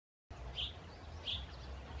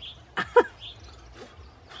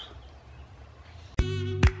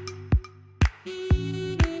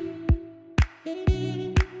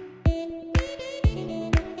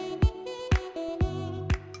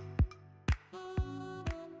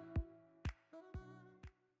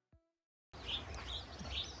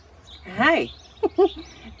Hi.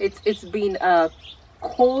 It's been a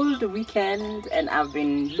cold weekend and I've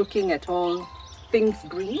been looking at all things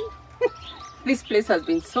green. This place has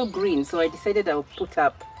been so green, so I decided I'll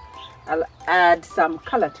add some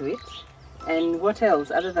color to it. And what else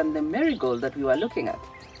other than the marigold that we were looking at?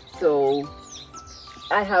 So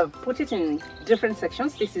I have put it in different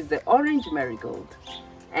sections. This is the orange marigold.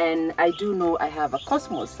 And I do know I have a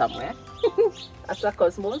cosmos somewhere. That's a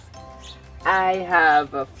cosmos. I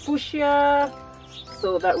have a fuchsia,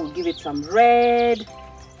 so that will give it some red.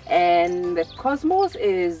 And the cosmos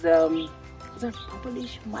is that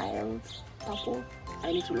purplish mild purple?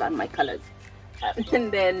 I need to learn my colors.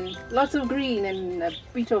 And then lots of green and a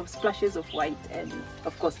bit of splashes of white, and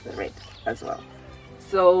of course the red as well.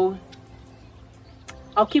 So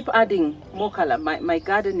I'll keep adding more color. My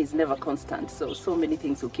garden is never constant, so many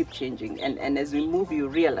things will keep changing, and as we move you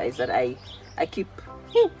realize that I keep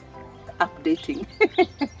updating.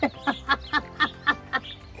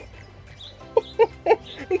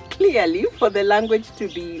 Clearly for the language to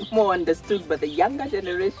be more understood by the younger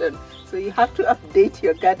generation, so you have to update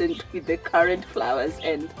your garden with the current flowers.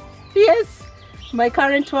 And yes, my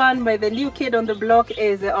current one by the new kid on the block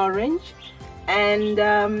is the orange,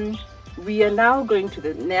 and we are now going to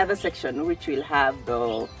the other section, which will have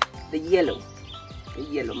the yellow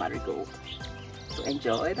marigold. So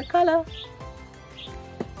enjoy the color.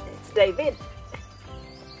 Let's dive in.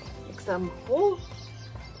 Make some hole.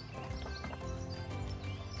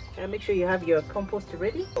 And make sure you have your compost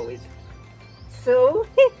ready always. So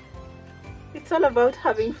it's all about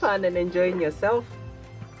having fun and enjoying yourself,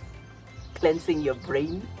 cleansing your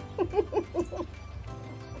brain.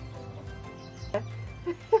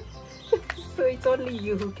 So it's only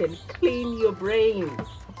you who can clean your brain.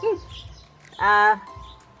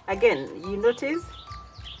 Again, you notice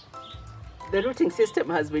the rooting system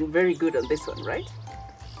has been very good on this one, right?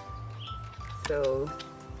 So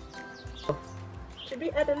should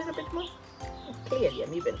we add a little bit more? Clearly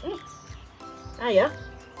I'm even. Yeah,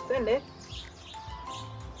 send it.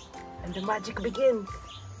 And the magic begins.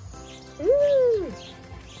 Woo!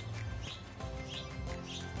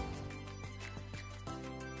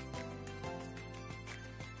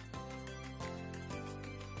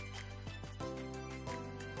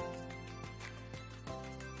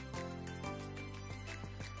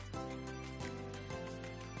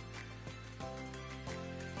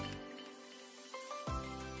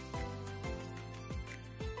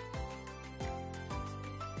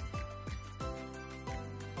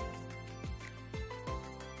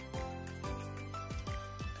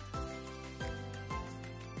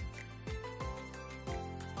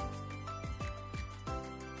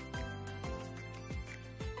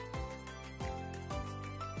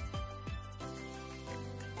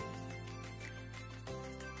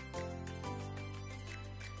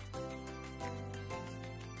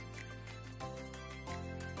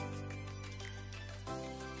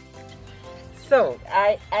 So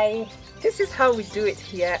this is how we do it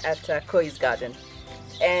here at Koi's garden.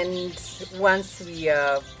 And once we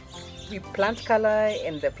plant color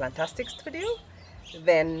in the Plantastic studio,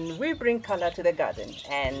 then we bring color to the garden.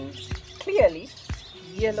 And clearly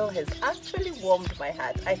yellow has actually warmed my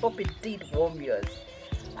heart. I hope it did warm yours.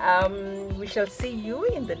 We shall see you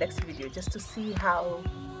in the next video just to see how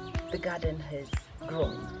the garden has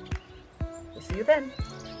grown. We'll see you then.